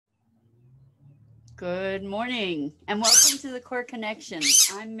Good morning and welcome to the Core Connection.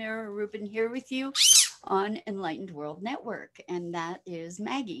 I'm Mira Rubin here with you on Enlightened World Network, and that is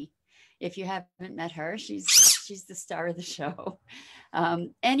Maggie. If you haven't met her, she's the star of the show.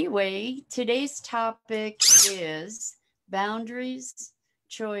 Anyway, today's topic is boundaries,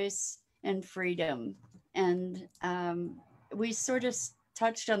 choice, and freedom. And we sort of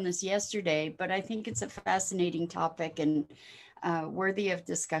touched on this yesterday, but I think it's a fascinating topic and worthy of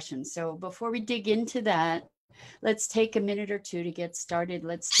discussion. So before we dig into that, let's take a minute or two to get started.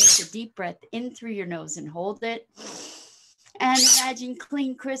 Let's take a deep breath in through your nose and hold it. And imagine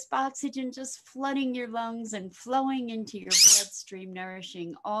clean, crisp oxygen just flooding your lungs and flowing into your bloodstream,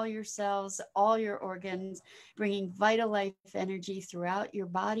 nourishing all your cells, all your organs, bringing vital life energy throughout your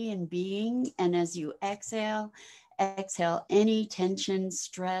body and being. And as you exhale, exhale any tension,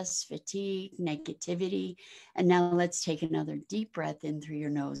 stress, fatigue, negativity. And now let's take another deep breath in through your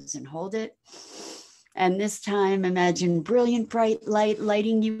nose and hold it. And this time, imagine brilliant bright light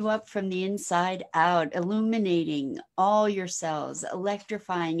lighting you up from the inside out, illuminating all your cells,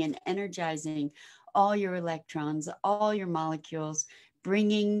 electrifying and energizing all your electrons, all your molecules,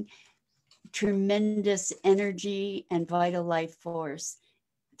 bringing tremendous energy and vital life force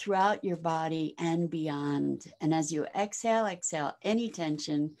throughout your body and beyond. And as you exhale, exhale any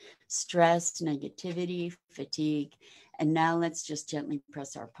tension, stress, negativity, fatigue. And now let's just gently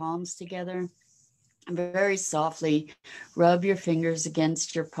press our palms together. Very softly rub your fingers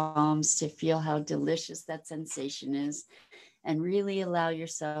against your palms to feel how delicious that sensation is, and really allow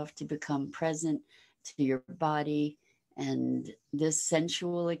yourself to become present to your body and this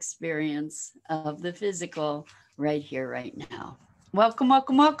sensual experience of the physical right here, right now. Welcome,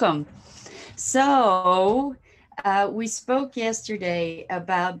 welcome, welcome. So we spoke yesterday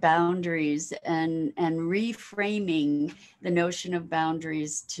about boundaries and reframing the notion of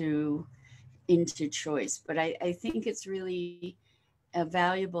boundaries into choice. But I think it's really a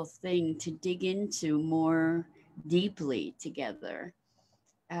valuable thing to dig into more deeply together.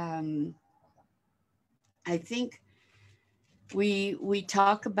 I think we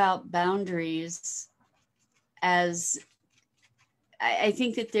talk about boundaries as I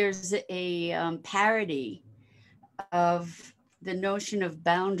think that there's a parody of the notion of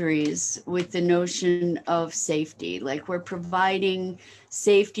boundaries with the notion of safety. Like we're providing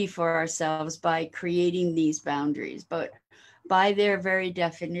safety for ourselves by creating these boundaries. But by their very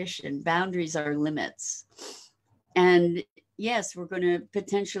definition, boundaries are limits. And yes, we're going to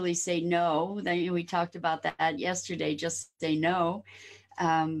potentially say no. We talked about that yesterday, just say no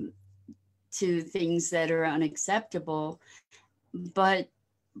to things that are unacceptable. But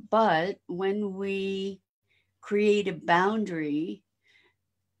when we create a boundary,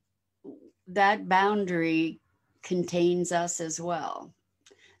 that boundary contains us as well.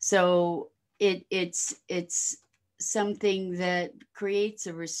 So it's something that creates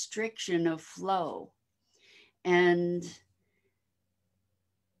a restriction of flow. And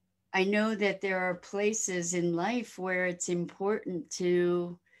I know that there are places in life where it's important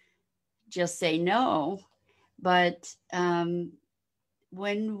to just say no, but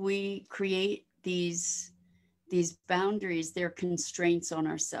when we create these boundaries, they're constraints on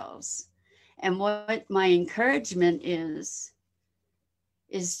ourselves. And what my encouragement is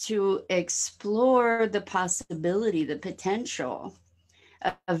to explore the possibility, the potential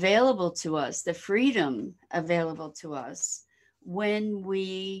available to us, the freedom available to us when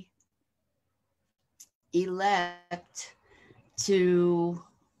we elect to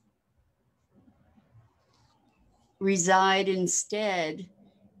reside instead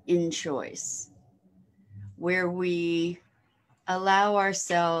in choice, where we allow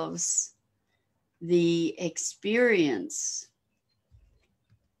ourselves the experience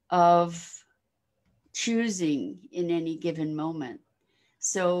of choosing in any given moment.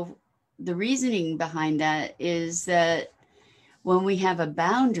 So the reasoning behind that is that when we have a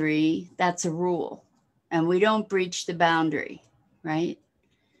boundary, that's a rule, and we don't breach the boundary, right?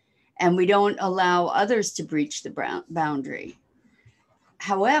 And we don't allow others to breach the boundary.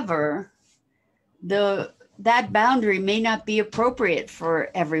 However, that boundary may not be appropriate for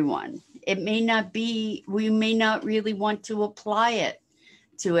everyone. It may not be, we may not really want to apply it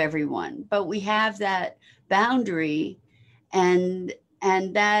to everyone, but we have that boundary, and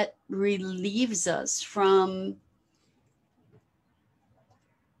that relieves us from,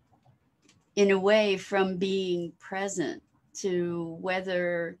 in a way, from being present to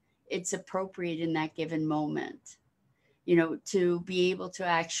whether it's appropriate in that given moment, to be able to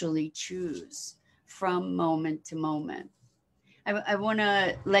actually choose from moment to moment. I want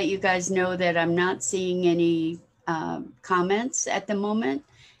to let you guys know that I'm not seeing any comments at the moment.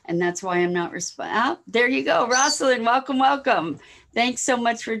 And that's why I'm not there you go, Rosalind. Welcome, welcome. Thanks so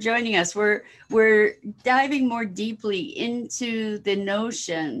much for joining us. We're diving more deeply into the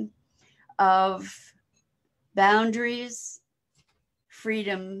notion of boundaries,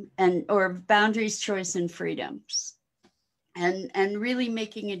 freedom, or boundaries, choice, and freedom, and really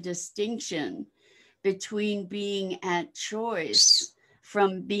making a distinction between being at choice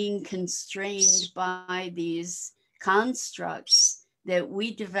from being constrained by these constructs that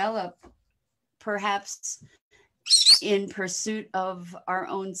we develop, perhaps in pursuit of our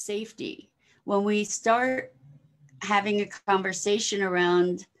own safety. When we start having a conversation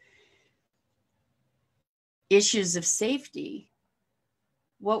around issues of safety,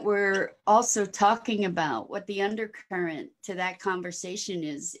 what we're also talking about, what the undercurrent to that conversation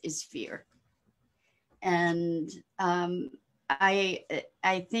is fear. And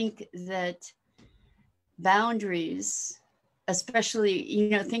I think that boundaries,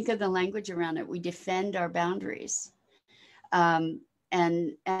 especially, think of the language around it. We defend our boundaries, and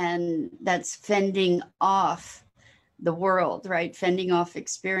that's fending off the world, right? Fending off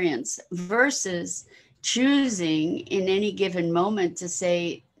experience, versus choosing in any given moment to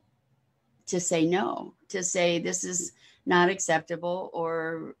say no, to say this is not acceptable,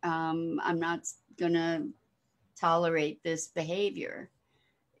 or I'm not gonna tolerate this behavior.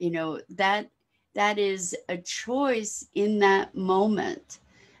 That is a choice in that moment.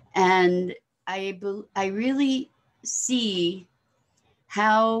 And I really see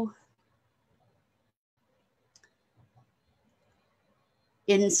how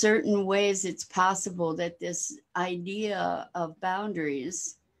in certain ways it's possible that this idea of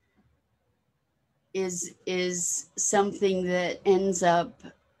boundaries is something that ends up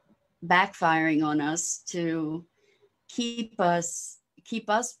backfiring on us to keep us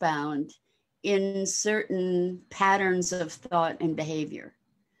bound in certain patterns of thought and behavior,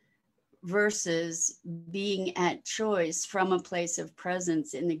 versus being at choice from a place of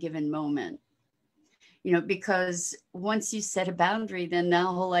presence in the given moment. Because once you set a boundary, then the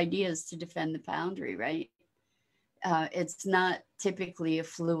whole idea is to defend the boundary, right? It's not typically a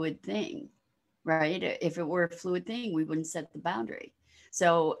fluid thing, right? If it were a fluid thing, we wouldn't set the boundary.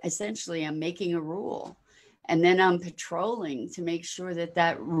 So essentially, I'm making a rule, and then I'm patrolling to make sure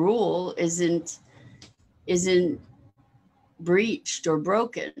that rule isn't breached or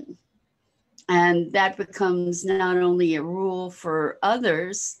broken. And that becomes not only a rule for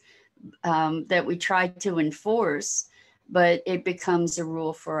others that we try to enforce, but it becomes a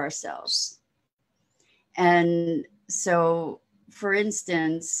rule for ourselves. And so, for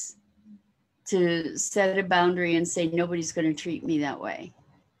instance, to set a boundary and say, nobody's going to treat me that way.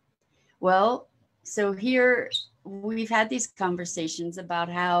 Well, so here we've had these conversations about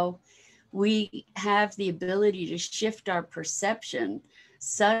how we have the ability to shift our perception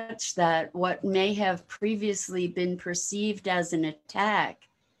such that what may have previously been perceived as an attack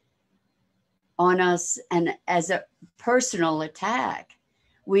on us and as a personal attack,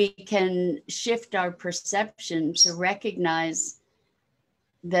 we can shift our perception to recognize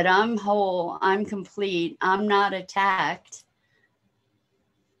that I'm whole, I'm complete, I'm not attacked.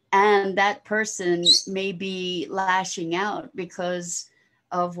 And that person may be lashing out because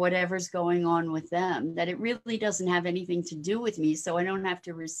of whatever's going on with them, that it really doesn't have anything to do with me. So I don't have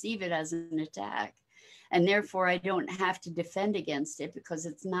to receive it as an attack. And therefore I don't have to defend against it, because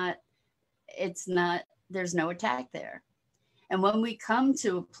it's not, there's no attack there. And when we come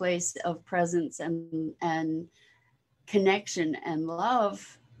to a place of presence and connection and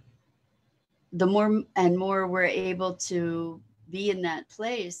love, the more and more we're able to be in that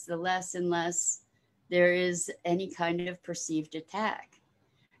place, the less and less there is any kind of perceived attack.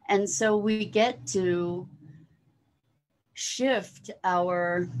 And so we get to shift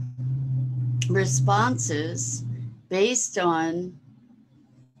our responses based on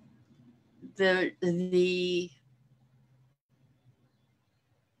the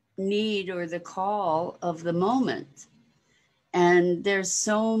need or the call of the moment. And there's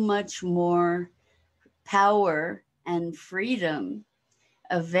so much more power and freedom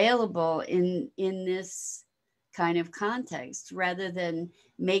available in this kind of context, rather than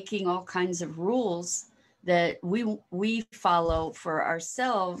making all kinds of rules that we follow for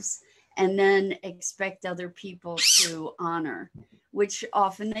ourselves and then expect other people to honor, which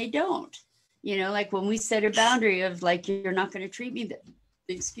often they don't. Like when we set a boundary of like, you're not going to treat me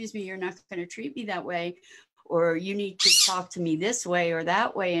you're not going to treat me that way, or you need to talk to me this way or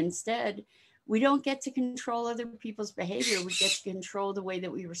that way instead. We don't get to control other people's behavior. We get to control the way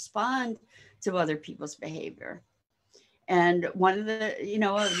that we respond to other people's behavior. And one of the,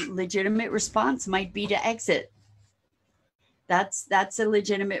 a legitimate response might be to exit That's a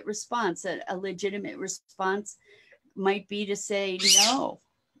legitimate response. A legitimate response might be to say, no,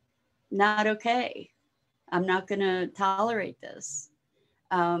 not okay. I'm not going to tolerate this.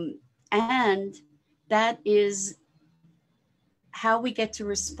 And that is how we get to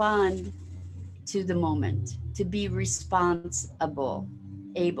respond to the moment, to be responsible,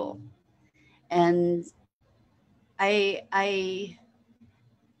 able. And I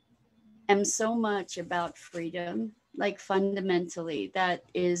am so much about freedom, like fundamentally, that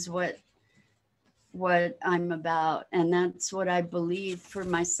is what I'm about. And that's what I believe for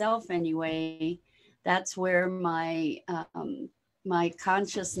myself anyway. That's where my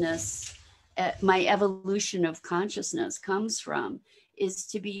consciousness, my evolution of consciousness comes from, is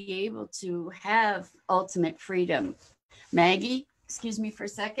to be able to have ultimate freedom. Maggie, excuse me for a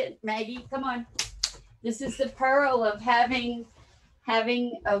second. Maggie, come on. This is the pearl of having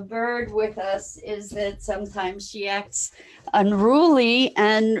a bird with us, is that sometimes she acts unruly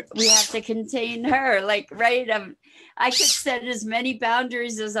and we have to contain her. Like, right, I could set as many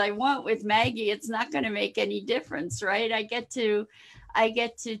boundaries as I want with Maggie. It's not going to make any difference, right? I get to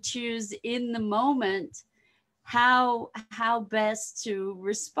choose in the moment how best to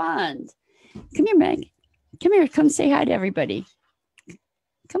respond. Come here, Meg. Come here. Come say hi to everybody.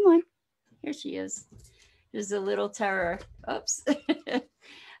 Come on. Here she is. There's a little terror. Oops.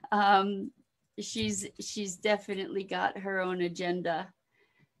 She's definitely got her own agenda.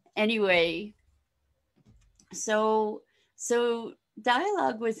 Anyway, so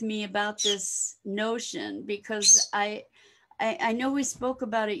dialogue with me about this notion, because I know we spoke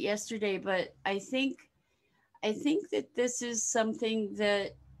about it yesterday, but I think that this is something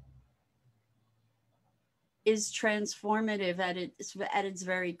that is transformative at its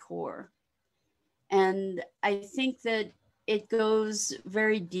very core. And I think that it goes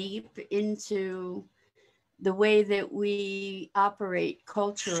very deep into the way that we operate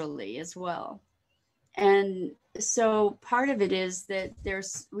culturally as well. And so part of it is that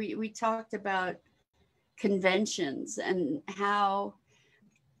we talked about conventions and how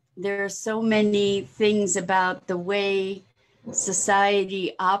there are so many things about the way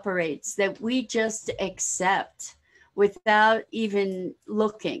society operates that we just accept without even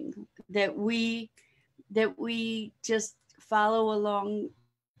looking, that we just follow along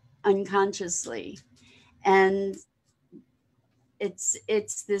unconsciously. And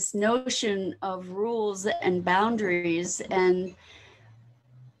it's this notion of rules and boundaries and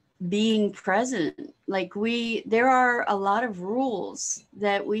being present. Like, there are a lot of rules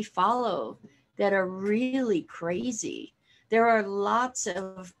that we follow that are really crazy. There are lots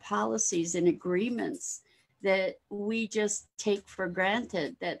of policies and agreements that we just take for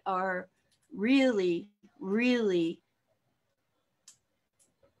granted that are really, really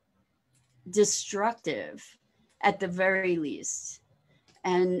destructive at the very least,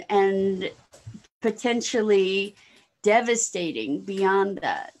 and potentially devastating beyond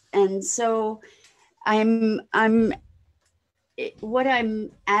that. And so what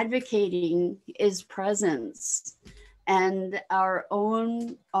I'm advocating is presence and our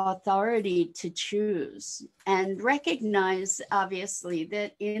own authority to choose, and recognize, obviously,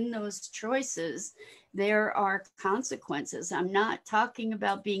 that in those choices there are consequences. I'm not talking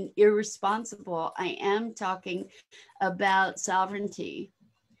about being irresponsible. I am talking about sovereignty,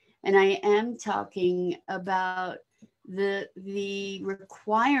 and I am talking about the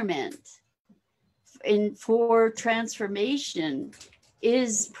requirement for transformation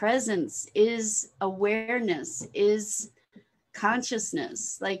is presence, is awareness, is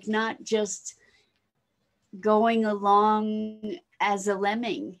consciousness. Like, not just going along as a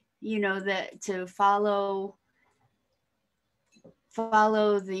lemming, that to follow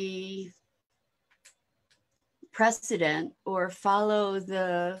the precedent or follow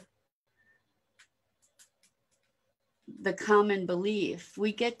the common belief.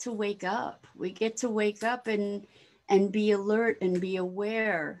 We get to wake up. We get to wake up and be alert and be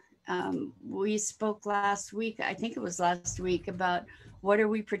aware. We spoke last week, I think it was last week, about what are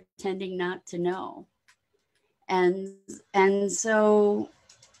we pretending not to know. And so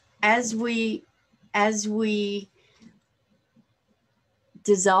as we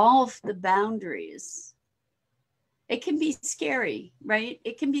dissolve the boundaries, it can be scary, right?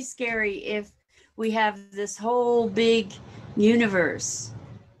 It can be scary if we have this whole big universe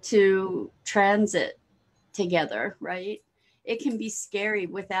to transit together, right? It can be scary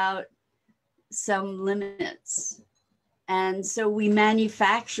without some limits. And so we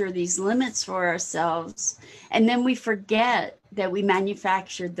manufacture these limits for ourselves, and then we forget that we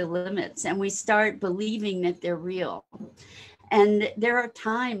manufactured the limits, and we start believing that they're real. And there are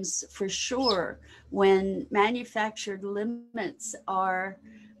times for sure when manufactured limits are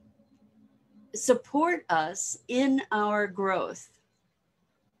support us in our growth,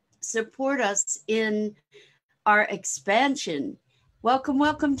 support us in our expansion. Welcome,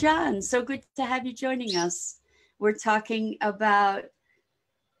 welcome, John. So good to have you joining us. We're talking about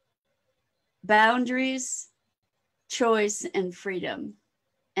boundaries, choice, and freedom.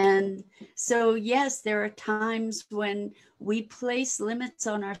 And so, yes, there are times when we place limits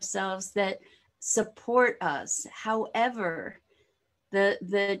on ourselves that support us. However,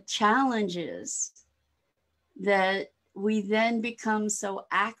 the challenge is that we then become so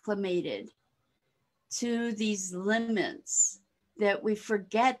acclimated to these limits that we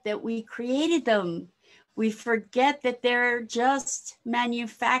forget that we created them. We forget that they're just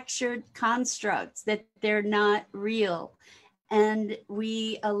manufactured constructs, that they're not real. And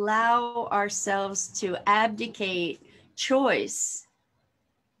we allow ourselves to abdicate choice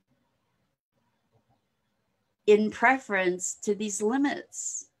in preference to these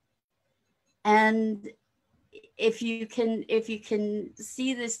limits. And if you can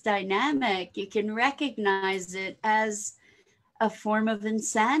see this dynamic, you can recognize it as a form of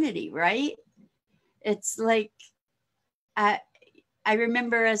insanity, right? It's like I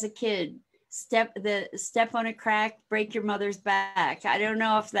remember as a kid, step on a crack, break your mother's back. I don't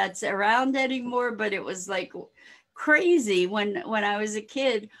know if that's around anymore, but it was like crazy when I was a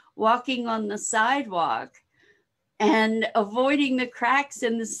kid, walking on the sidewalk and avoiding the cracks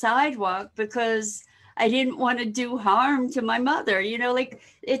in the sidewalk because I didn't want to do harm to my mother. You know, like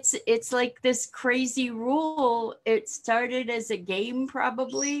it's like this crazy rule. It started as a game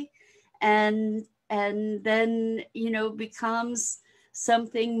probably, and then, you know, becomes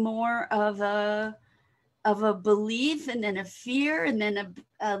something more of a belief, and then a fear, and then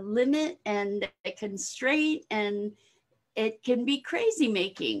a limit and a constraint, and it can be crazy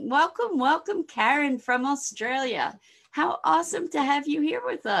making. Welcome, welcome, Karen from Australia. How awesome to have you here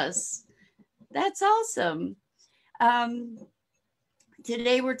with us. That's awesome.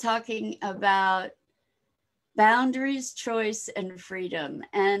 Today we're talking about boundaries, choice, and freedom.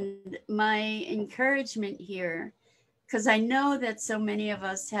 And my encouragement here, because I know that so many of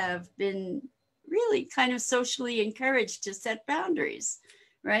us have been really kind of socially encouraged to set boundaries,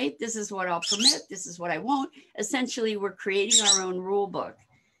 right? This is what I'll permit. This is what I won't. Essentially, we're creating our own rule book.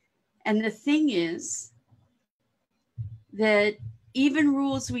 And the thing is that even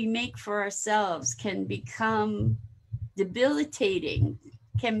rules we make for ourselves can become debilitating,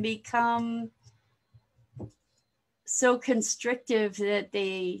 can become so constrictive that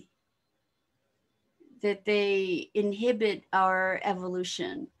they inhibit our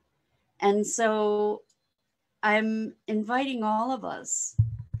evolution. And so I'm inviting all of us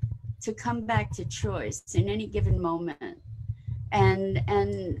to come back to choice in any given moment.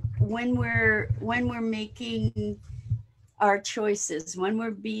 And when we're making our choices, when we're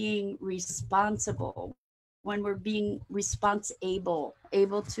being responsible, when we're being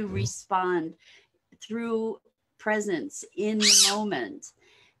able to respond through presence in the moment,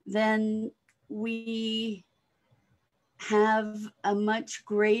 then we have a much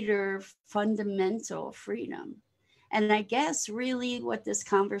greater fundamental freedom. And I guess really what this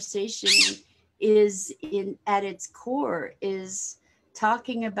conversation is at its core is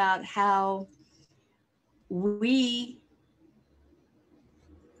talking about how we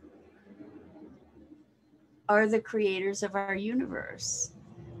are the creators of our universe.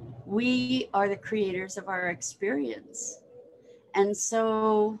 We are the creators of our experience. And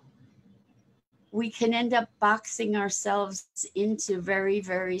so we can end up boxing ourselves into very,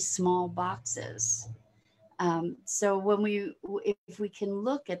 very small boxes. So if we can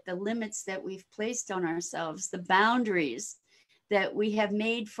look at the limits that we've placed on ourselves, the boundaries that we have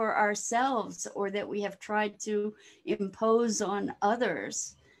made for ourselves or that we have tried to impose on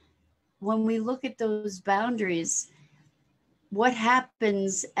others, when we look at those boundaries, what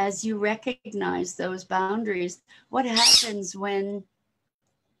happens as you recognize those boundaries? What happens when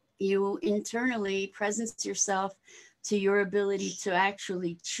you internally presence yourself to your ability to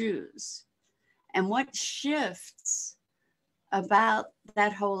actually choose? And what shifts about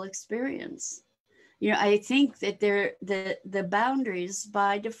that whole experience? You know, I think that the boundaries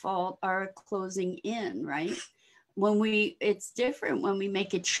by default are closing in, right? It's different when we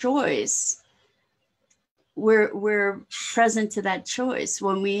make a choice. We're present to that choice.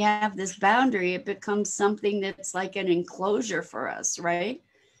 When we have this boundary, it becomes something that's like an enclosure for us, right?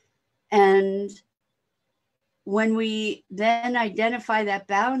 And when we then identify that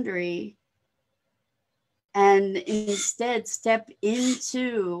boundary and instead step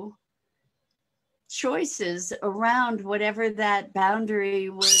into choices around whatever that boundary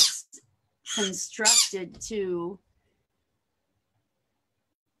was constructed to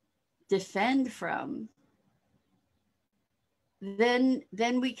defend from, then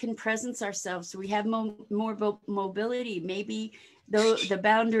we can presence ourselves. We have more mobility. Maybe the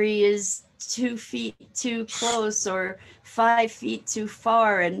boundary is 2 feet too close or 5 feet too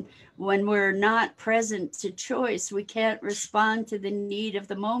far, and when we're not present to choice, we can't respond to the need of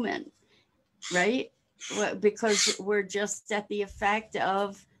the moment, right? Because we're just at the effect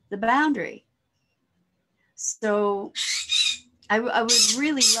of the boundary. So I would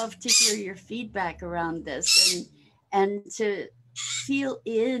really love to hear your feedback around this, and to feel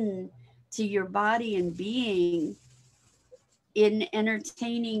in to your body and being in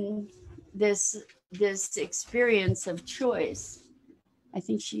entertaining this experience of choice. I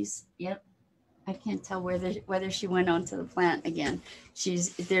think she's, yep. I can't tell whether she went onto the plant again.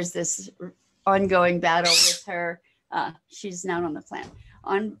 There's this ongoing battle with her. She's not on the plant.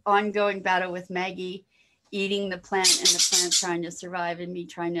 Ongoing battle with Maggie eating the plant, and the plant trying to survive, and me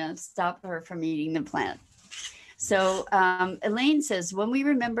trying to stop her from eating the plant. So Elaine says, when we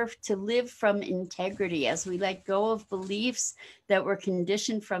remember to live from integrity, as we let go of beliefs that were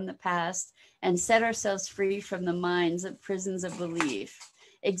conditioned from the past and set ourselves free from the minds of prisons of belief.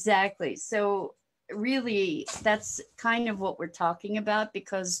 Exactly. So really, that's kind of what we're talking about,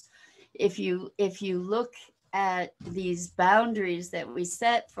 because if you look at these boundaries that we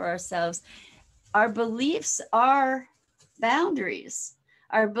set for ourselves, our beliefs are boundaries.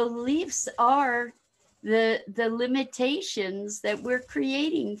 Our beliefs are the limitations that we're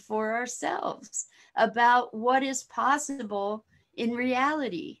creating for ourselves about what is possible in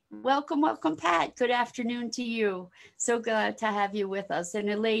reality. Welcome, Pat. Good afternoon to you. So glad to have you with us. And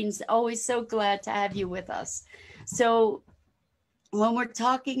Elaine's always so glad to have you with us. So when we're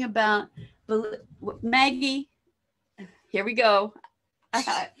talking about Maggie, here we go.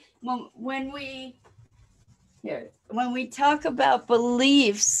 When we talk about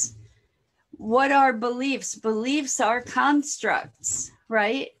beliefs, what are beliefs? Beliefs are constructs,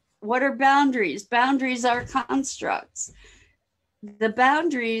 right? What are boundaries? Boundaries are constructs. The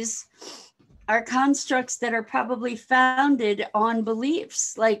boundaries are constructs that are probably founded on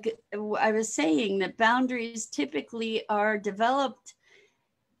beliefs. Like I was saying, that boundaries typically are developed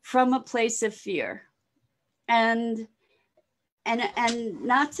from a place of fear. And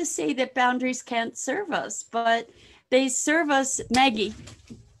not to say that boundaries can't serve us, but they serve us. Maggie,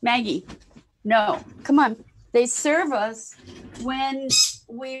 no, come on. They serve us when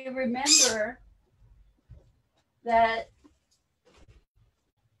we remember that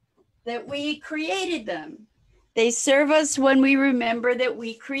we created them. They serve us when we remember that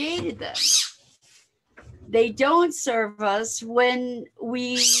we created them. They don't serve us when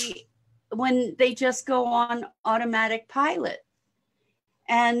they just go on automatic pilot.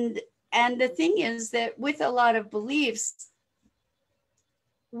 And the thing is that with a lot of beliefs,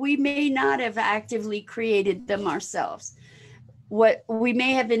 we may not have actively created them ourselves. What we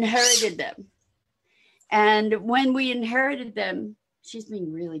may have inherited them. And when we inherited them, she's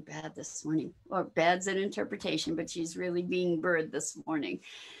being really bad this morning. Or bad's an interpretation, but she's really being bird this morning.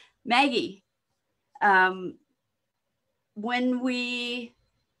 Maggie, when we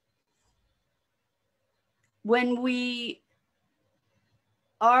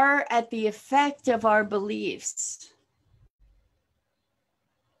are at the effect of our beliefs,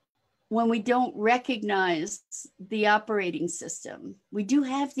 when we don't recognize the operating system, we do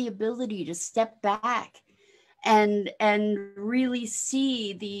have the ability to step back and really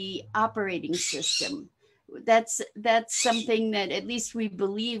see the operating system. That's something that at least we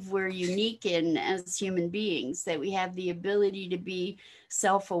believe we're unique in as human beings, that we have the ability to be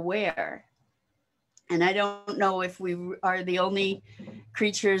self-aware. And I don't know if we are the only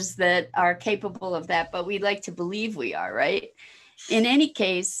creatures that are capable of that, but we like to believe we are, right? In any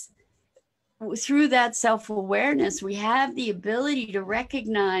case, through that self-awareness, we have the ability to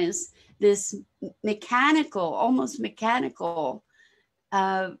recognize this almost mechanical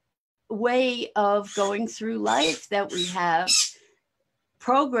way of going through life that we have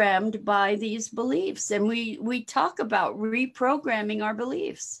programmed by these beliefs. And we talk about reprogramming our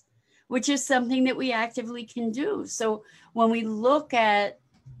beliefs, which is something that we actively can do. So when we look at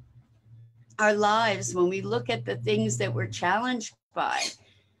our lives, when we look at the things that we're challenged by,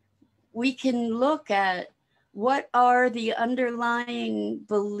 we can look at what are the underlying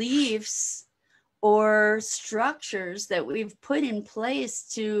beliefs or structures that we've put in place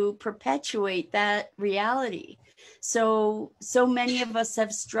to perpetuate that reality. So many of us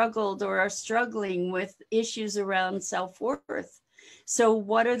have struggled or are struggling with issues around self-worth. So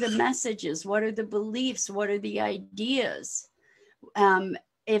what are the messages? What are the beliefs? What are the ideas?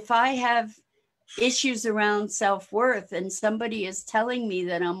 If I have issues around self-worth and somebody is telling me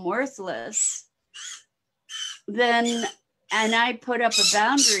that I'm worthless, then, and I put up a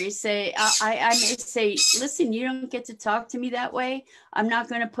boundary, say, I may say, listen, you don't get to talk to me that way. I'm not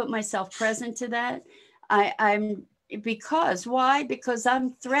going to put myself present to that. Because why? Because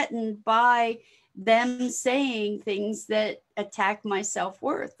I'm threatened by them saying things that attack my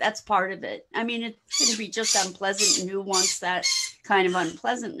self-worth. That's part of it. I mean, it can be just unpleasant, and who wants that kind of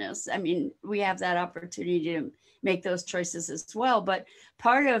unpleasantness? I mean, we have that opportunity to make those choices as well. But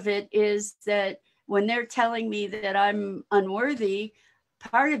part of it is that when they're telling me that I'm unworthy,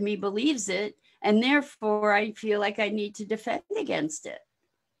 part of me believes it, and therefore I feel like I need to defend against it,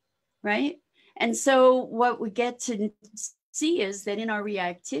 right? And so what we get to see is that in our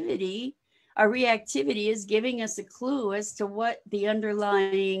reactivity is giving us a clue as to what the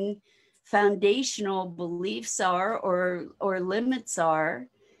underlying foundational beliefs are or limits are.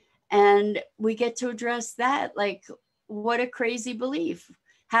 And we get to address that, like, what a crazy belief.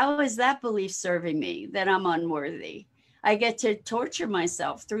 How is that belief serving me, that I'm unworthy? I get to torture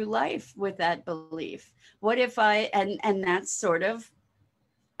myself through life with that belief. What if and that's sort of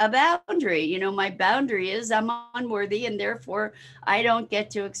a boundary. You know, my boundary is I'm unworthy, and therefore I don't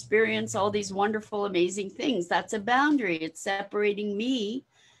get to experience all these wonderful, amazing things. That's a boundary. It's separating me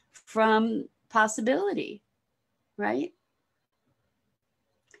from possibility, right?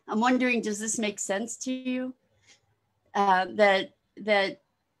 I'm wondering, does this make sense to you? That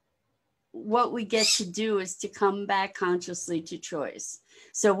what we get to do is to come back consciously to choice.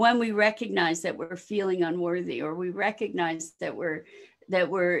 So when we recognize that we're feeling unworthy, or we recognize that we're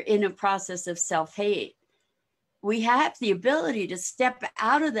in a process of self-hate, we have the ability to step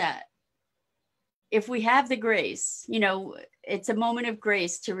out of that. If we have the grace, you know, it's a moment of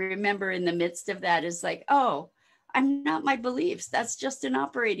grace to remember in the midst of that is like, oh, I'm not my beliefs. That's just an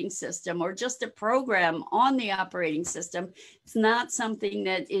operating system, or just a program on the operating system. It's not something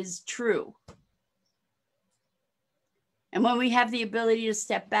that is true. And when we have the ability to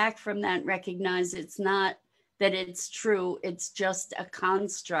step back from that and recognize it's not that it's true, it's just a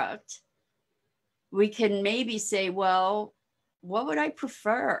construct, we can maybe say, well, what would I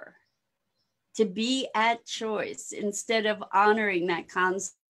prefer? To be at choice instead of honoring that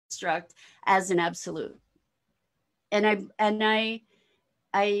construct as an absolute. And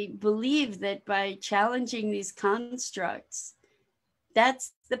I believe that by challenging these constructs,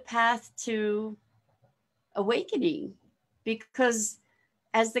 that's the path to awakening, because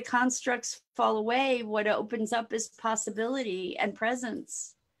as the constructs fall away, what opens up is possibility and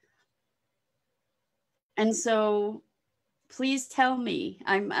presence. And so please tell me,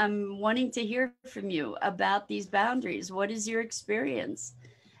 I'm wanting to hear from you about these boundaries. What is your experience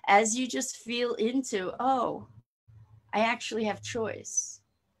as you just feel into, oh, I actually have choice.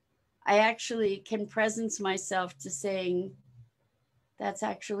 I actually can presence myself to saying, that's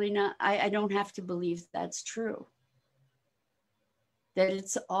actually not, I don't have to believe that's true. That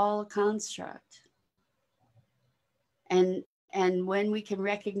it's all a construct. And when we can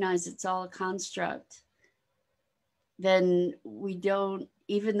recognize it's all a construct, then we don't,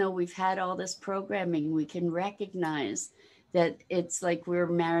 even though we've had all this programming, we can recognize that it's like we're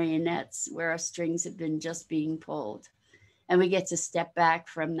marionettes where our strings have been just being pulled. And we get to step back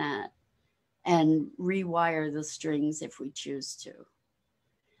from that and rewire the strings if we choose to.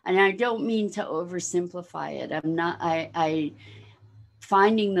 And I don't mean to oversimplify it. I'm not, I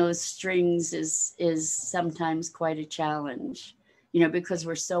finding those strings is sometimes quite a challenge, you know, because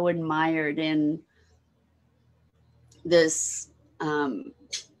we're so admired in this,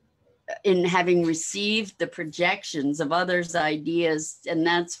 in having received the projections of others' ideas, and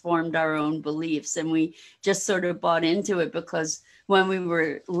that's formed our own beliefs. And we just sort of bought into it because when we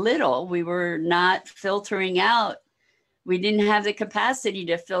were little, we were not filtering out. We didn't have the capacity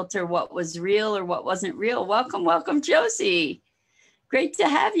to filter what was real or what wasn't real. Welcome, welcome, Josie. Great to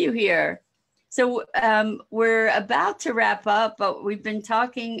have you here. So we're about to wrap up, but we've been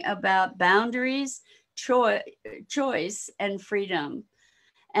talking about boundaries, choice, and freedom.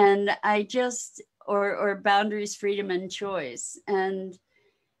 And I just, or boundaries, freedom, and choice. And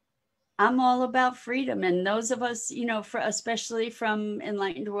I'm all about freedom. And those of us, you know, especially from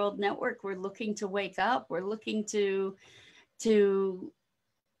Enlightened World Network, we're looking to wake up. We're looking to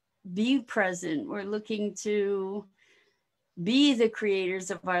be present. We're looking to be the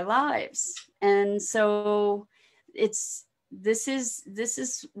creators of our lives. And so this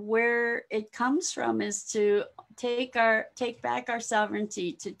is where it comes from, is to take back our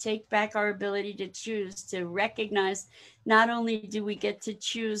sovereignty, to take back our ability to choose, to recognize not only do we get to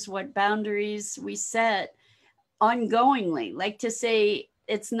choose what boundaries we set ongoingly, like to say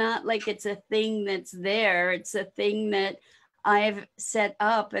it's not like it's a thing that's there, it's a thing that I've set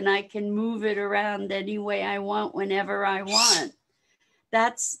up and I can move it around any way I want whenever I want.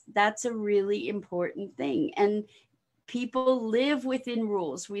 That's a really important thing. And people live within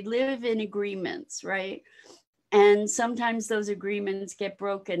rules. We live in agreements, right? And sometimes those agreements get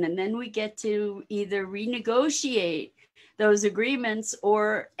broken, and then we get to either renegotiate those agreements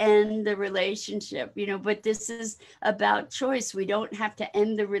or end the relationship, but this is about choice. We don't have to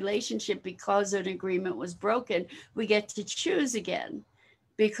end the relationship because an agreement was broken. We get to choose again,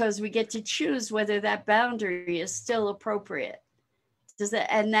 because we get to choose whether that boundary is still appropriate.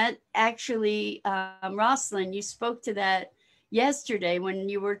 And that actually, Rosalind, you spoke to that yesterday when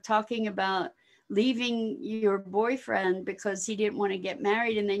you were talking about leaving your boyfriend because he didn't want to get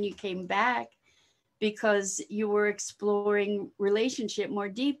married, and then you came back because you were exploring relationship more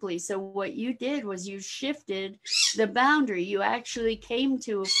deeply. So what you did was you shifted the boundary. You actually came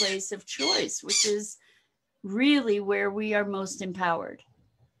to a place of choice, which is really where we are most empowered.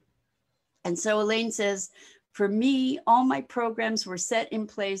 And so Elaine says, for me, all my programs were set in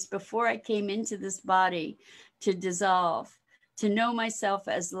place before I came into this body to dissolve, to know myself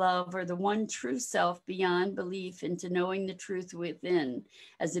as love, or the one true self beyond belief, into knowing the truth within,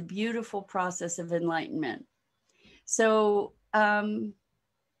 as a beautiful process of enlightenment. So, Elaine,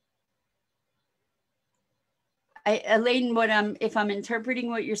 if I'm interpreting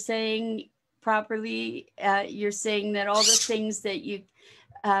what you're saying properly, you're saying that all the things that you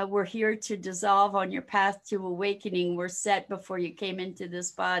were here to dissolve on your path to awakening were set before you came into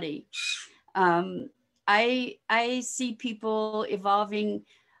this body. I see people evolving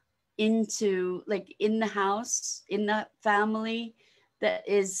into, like, in the house, in the family, that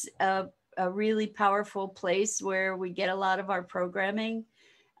is a really powerful place where we get a lot of our programming.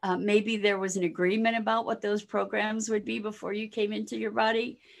 Maybe there was an agreement about what those programs would be before you came into your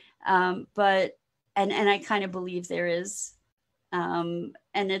body. But I kind of believe there is. And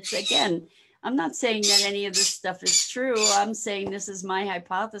it's, again, I'm not saying that any of this stuff is true. I'm saying this is my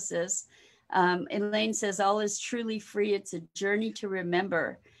hypothesis. Elaine says, all is truly free. It's a journey to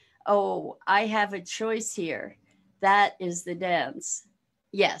remember. Oh, I have a choice here. That is the dance.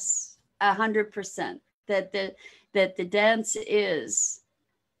 Yes, 100%. That the dance is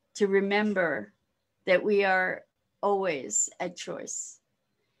to remember that we are always at choice,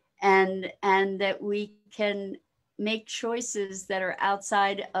 and that we can make choices that are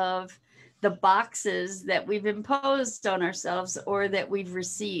outside of the boxes that we've imposed on ourselves or that we've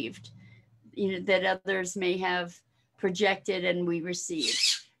received, that others may have projected and we received,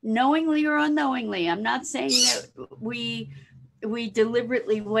 knowingly or unknowingly. I'm not saying that we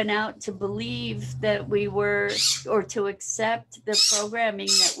deliberately went out to believe that we were, or to accept the programming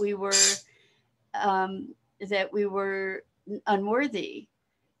that we were unworthy.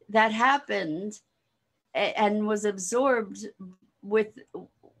 That happened and was absorbed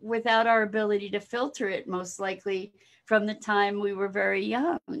without our ability to filter it, most likely from the time we were very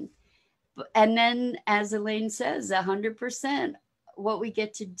young. And then, as Elaine says, 100%, what we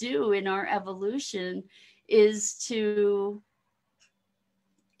get to do in our evolution is to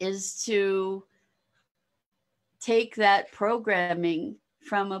take that programming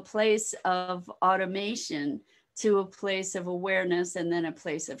from a place of automation to a place of awareness, and then a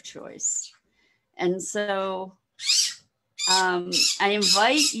place of choice. And so I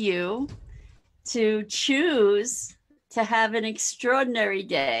invite you to choose to have an extraordinary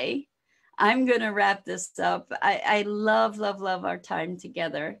day. I'm going to wrap this up. I love, love, love our time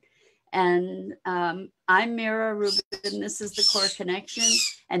together. And I'm Mira Rubin. This is the Core Connection.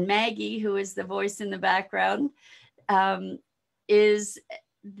 And Maggie, who is the voice in the background, is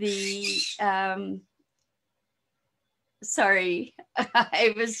the, sorry,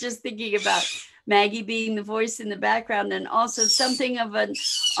 I was just thinking about Maggie being the voice in the background, and also something of an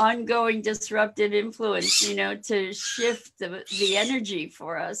ongoing disruptive influence, to shift the energy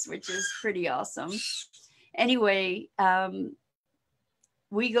for us, which is pretty awesome. Anyway,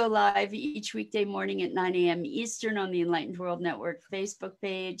 we go live each weekday morning at 9 a.m. Eastern on the Enlightened World Network Facebook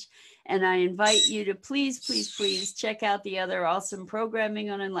page. And I invite you to please, please, please check out the other awesome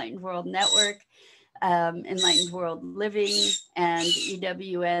programming on Enlightened World Network. Enlightened World Living, and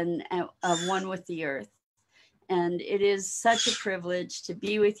EWN, One with the Earth. And it is such a privilege to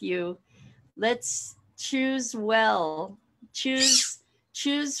be with you. Let's choose well, choose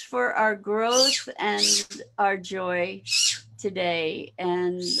for our growth and our joy today.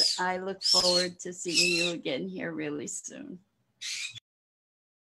 And I look forward to seeing you again here really soon.